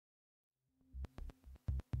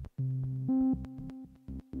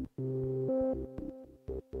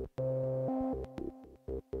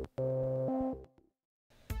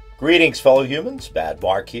Greetings, fellow humans. Bad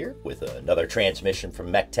Mark here with another transmission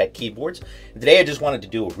from Metre Keyboards. And today I just wanted to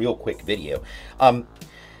do a real quick video. I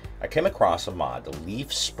came across a mod, the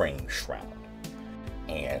leaf spring shroud.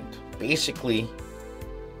 And basically,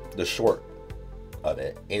 the short of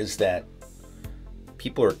it is that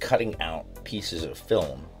people are cutting out pieces of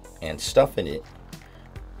film and stuffing it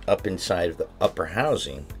up inside of the upper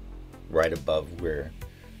housing right above where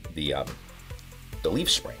the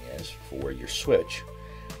leaf spring is for your switch,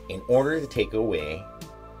 in order to take away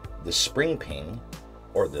the spring ping,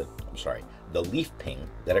 or the leaf ping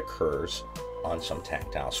that occurs on some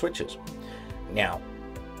tactile switches. Now,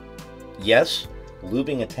 yes,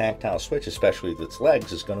 lubing a tactile switch, especially with its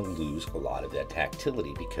legs, is going to lose a lot of that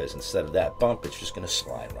tactility, because instead of that bump, it's just going to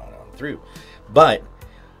slide right on through. But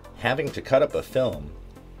having to cut up a film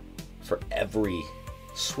for every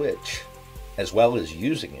switch, as well as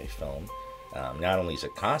using a film, not only is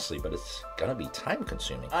it costly, but it's going to be time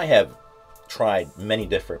consuming. I have tried many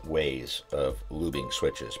different ways of lubing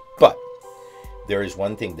switches, but there is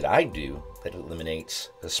one thing that I do that eliminates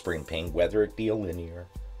the spring ping, whether it be a linear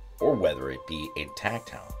or whether it be a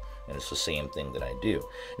tactile, and it's the same thing that I do.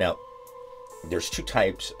 Now, there's two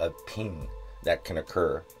types of ping that can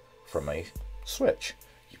occur from a switch.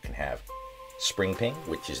 You can have spring ping,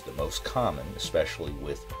 which is the most common, especially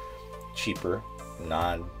with cheaper,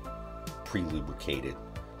 non-pre-lubricated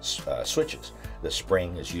switches. The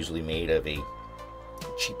spring is usually made of a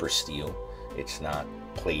cheaper steel. It's not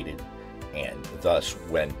plated, and thus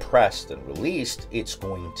when pressed and released, it's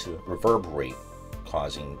going to reverberate,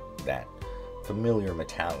 causing that familiar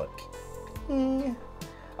metallic ping.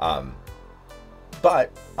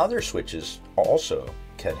 But other switches also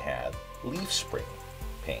can have leaf spring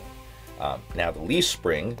ping. Now, the leaf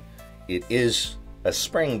spring, it is a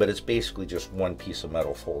spring, but it's basically just one piece of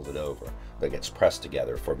metal folded over that gets pressed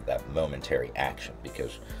together for that momentary action,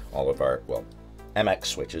 because all of our, well, MX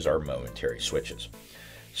switches are momentary switches.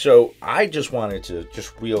 So I just wanted to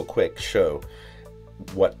real quick show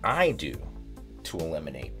what I do to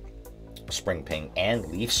eliminate spring ping and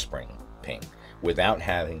leaf spring ping without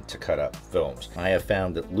having to cut up films. I have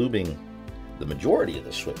found that lubing the majority of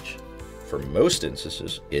the switch, for most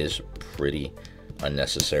instances, is pretty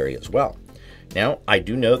unnecessary as well. Now, I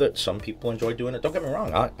do know that some people enjoy doing it. Don't get me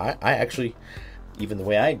wrong. I actually, even the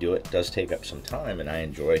way I do it, does take up some time, and I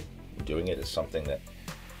enjoy doing it. As something that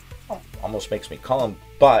almost makes me calm,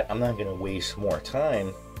 but I'm not going to waste more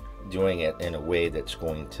time doing it in a way that's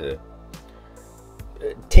going to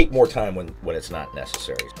take more time when it's not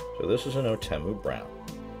necessary. So this is an Otemu Brown.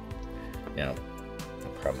 Now, I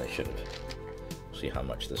probably should have see how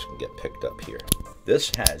much this can get picked up here. This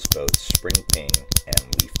has both spring ping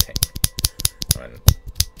and leaf ping. And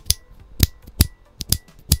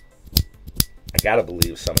I gotta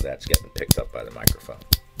believe some of that's getting picked up by the microphone.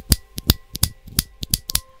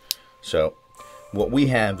 So what we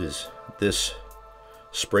have is this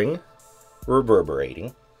spring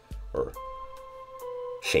reverberating or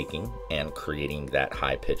shaking and creating that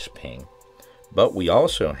high-pitched ping. But we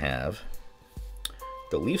also have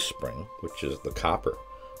the leaf spring, which is the copper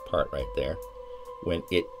part right there. When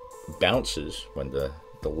it bounces, when the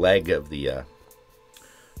leg of the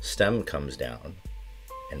stem comes down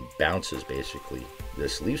and bounces basically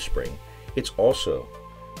this leaf spring, it's also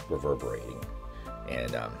reverberating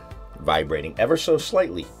and vibrating ever so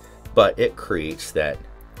slightly, but it creates that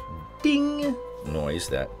ding noise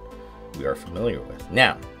that we are familiar with.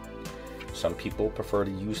 Now, some people prefer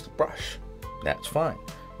to use the brush. That's fine.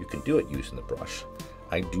 You can do it using the brush.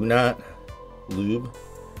 I do not lube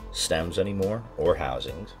stems anymore, or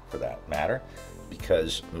housings for that matter,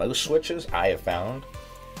 because most switches I have found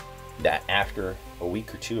that after a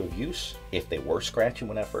week or two of use, if they were scratchy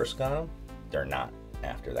when I first got them, they're not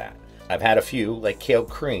after that. I've had a few, like Kale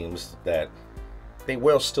Creams, that they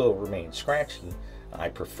will still remain scratchy. I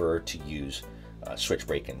prefer to use a switch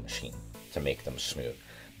breaking machine to make them smooth.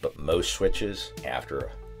 But most switches,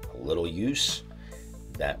 after a little use,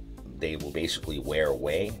 that they will basically wear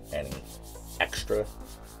away any extra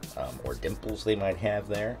or dimples they might have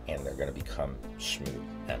there, and they're going to become smooth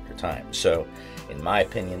after time. So, in my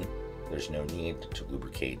opinion, there's no need to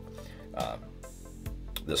lubricate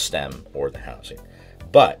the stem or the housing.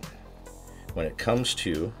 But when it comes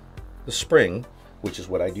to the spring, which is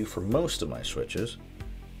what I do for most of my switches,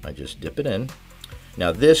 I just dip it in.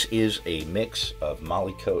 Now, this is a mix of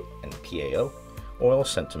Molykote and PAO oil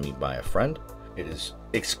sent to me by a friend. It's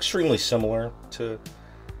extremely similar to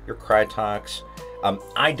your Krytox.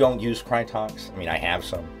 I don't use Krytox. I mean, I have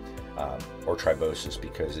some. or triboses,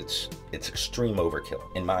 because it's extreme overkill.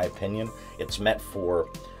 In my opinion, it's meant for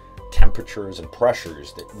temperatures and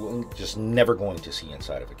pressures that we're just never going to see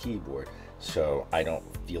inside of a keyboard. So I don't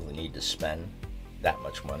feel the need to spend that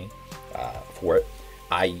much money for it.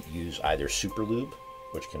 I use either Super Lube,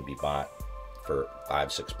 which can be bought for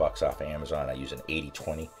 $5-6 off Amazon. I use an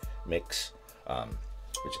 80-20 mix,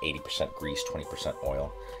 which is 80% grease, 20%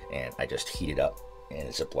 oil, and I just heat it up in a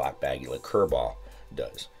Ziploc baggie like Kerbal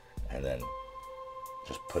does, and then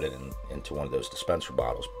just put it into one of those dispenser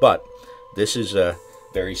bottles. But this is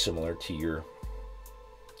very similar to your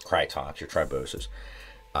Krytox, your triboses.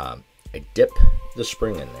 I dip the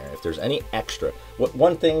spring in there. If there's any extra,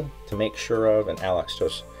 one thing to make sure of, and Alex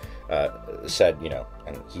just said, you know,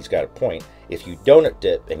 and he's got a point, if you donut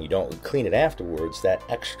dip and you don't clean it afterwards, that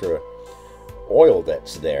extra oil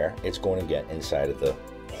that's there, it's going to get inside of the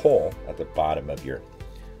hole at the bottom of your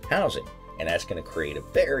housing, and that's going to create a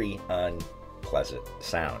very unpleasant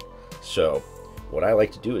sound. So what I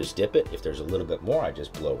like to do is dip it. If there's a little bit more, I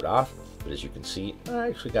just blow it off. But as you can see, I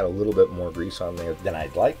actually got a little bit more grease on there than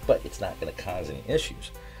I'd like, but it's not going to cause any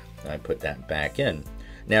issues. And I put that back in.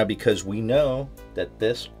 Now, because we know that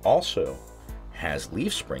this also has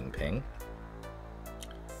leaf spring ping,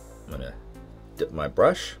 I'm going to dip my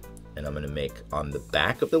brush, and I'm going to make on the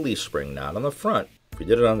back of the leaf spring, not on the front. If you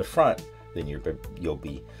did it on the front, then you'll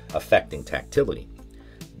be affecting tactility.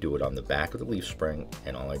 Do it on the back of the leaf spring,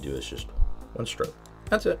 and all I do is just one stroke.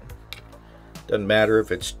 That's it. Doesn't matter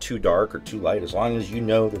if it's too dark or too light, as long as you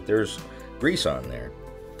know that there's grease on there,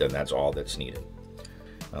 then that's all that's needed.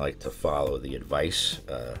 I like to follow the advice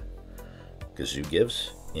Kazoo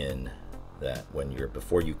gives in that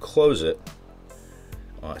before you close it,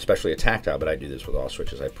 especially a tactile, but I do this with all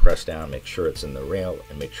switches, I press down, make sure it's in the rail,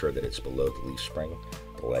 and make sure that it's below the leaf spring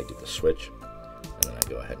while I do the switch, and then I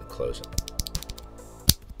go ahead and close it.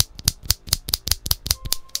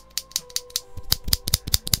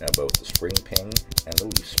 Now both the spring ping and the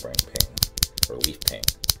leaf spring ping, or leaf ping,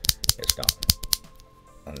 is gone.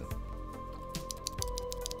 And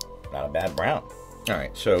not a bad brown.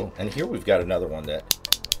 Alright, so, and here we've got another one that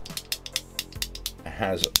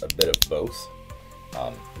has a bit of both.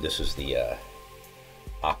 This is the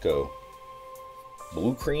Akko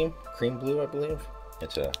Blue Cream Blue, I believe.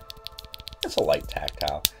 It's a light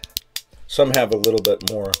tactile. Some have a little bit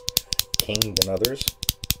more ping than others.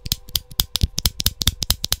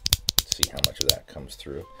 See how much of that comes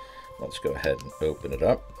through. Let's go ahead and open it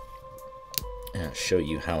up and I'll show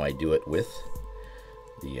you how I do it with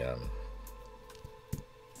the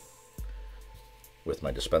with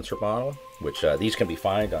my dispenser bottle, which these can be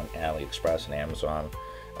found on AliExpress and Amazon,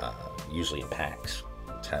 usually in packs,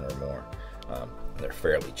 10 or more. They're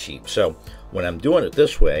fairly cheap. So when I'm doing it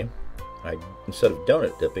this way, instead of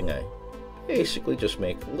donut dipping, I basically just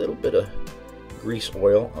make a little bit of grease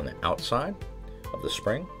oil on the outside of the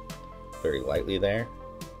spring, very lightly there.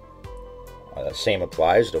 Same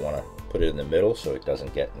applies. Don't want to put it in the middle so it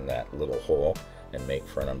doesn't get in that little hole and make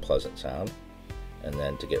for an unpleasant sound. And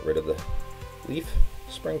then to get rid of the leaf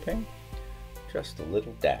spring ping, just a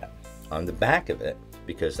little dab on the back of it,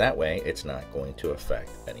 because that way it's not going to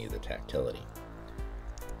affect any of the tactility.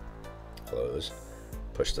 Close,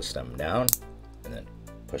 push the stem down, and then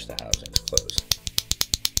push the housing to close.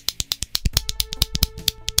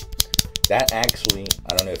 That actually,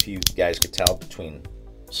 I don't know if you guys could tell between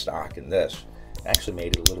stock and this, actually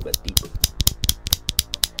made it a little bit deeper.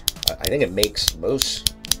 I think it makes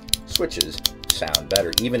most switches sound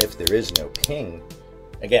better, even if there is no ping.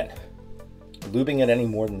 Again, lubing it any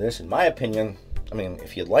more than this, in my opinion, I mean,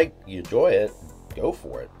 if you enjoy it, go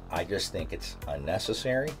for it. I just think it's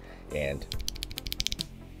unnecessary, and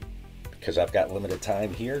because I've got limited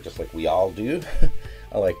time here, just like we all do,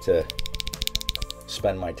 I like to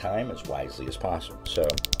spend my time as wisely as possible. So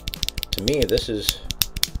to me, this is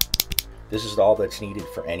all that's needed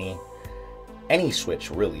for any switch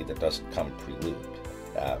really that doesn't come pre-lubed,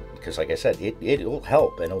 because like I said, it'll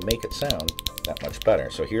help and it'll make it sound that much better.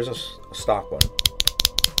 So here's a stock one.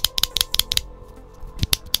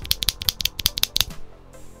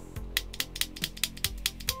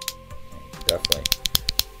 Definitely,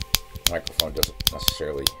 the microphone doesn't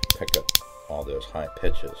necessarily pick up all those high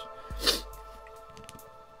pitches,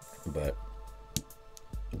 but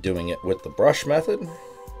doing it with the brush method, all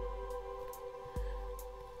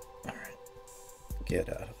right, get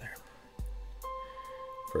out of there.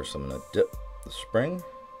 First, I'm going to dip the spring,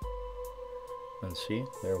 and see,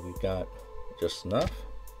 there we've got just enough.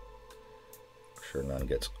 Make sure none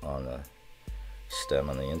gets on the stem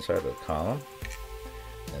on the inside of the column,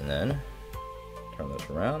 and then turn this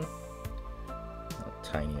around. A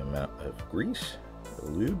tiny amount of grease, or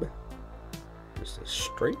lube. Just this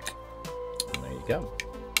straight. And there you go.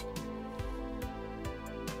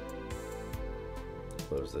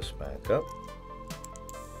 Close this back up.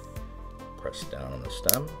 Press down on the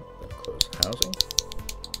stem, then close the housing.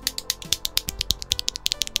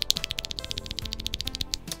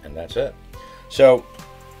 And that's it. So,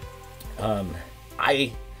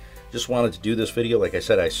 I just wanted to do this video. Like I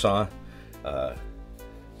said, I saw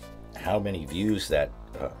how many views that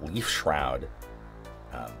leaf shroud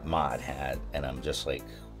mod had, and I'm just like,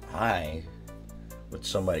 why would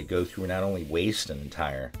somebody go through and not only waste an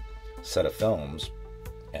entire set of films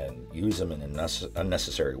and use them in an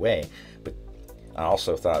unnecessary way, but I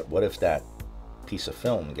also thought, what if that piece of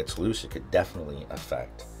film gets loose? It could definitely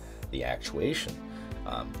affect the actuation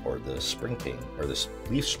or the spring ping or this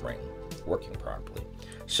leaf spring working properly.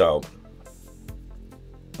 So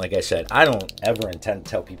like I said, I don't ever intend to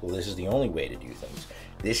tell people this is the only way to do things.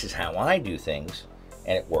 This is how I do things,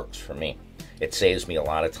 and it works for me. It saves me a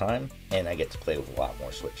lot of time, and I get to play with a lot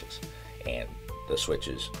more switches. And the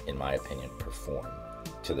switches, in my opinion, perform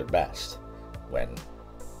to their best when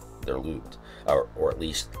they're lubed. Or at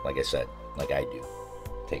least, like I said, like I do.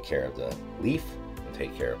 Take care of the leaf and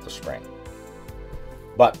take care of the spring.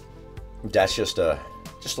 But that's just a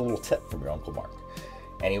little tip from your Uncle Mark.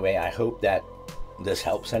 Anyway, I hope that this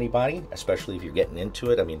helps anybody, especially if you're getting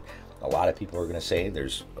into it. I mean, a lot of people are going to say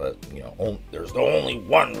there's there's only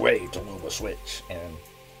one way to lube a switch, and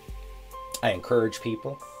I encourage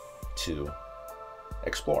people to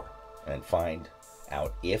explore and find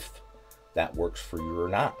out if that works for you or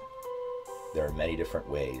not. There are many different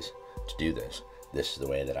ways to do this. This is the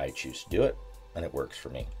way that I choose to do it, and it works for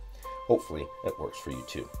me. Hopefully, it works for you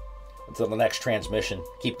too. Until the next transmission,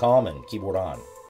 keep calm and keyboard on.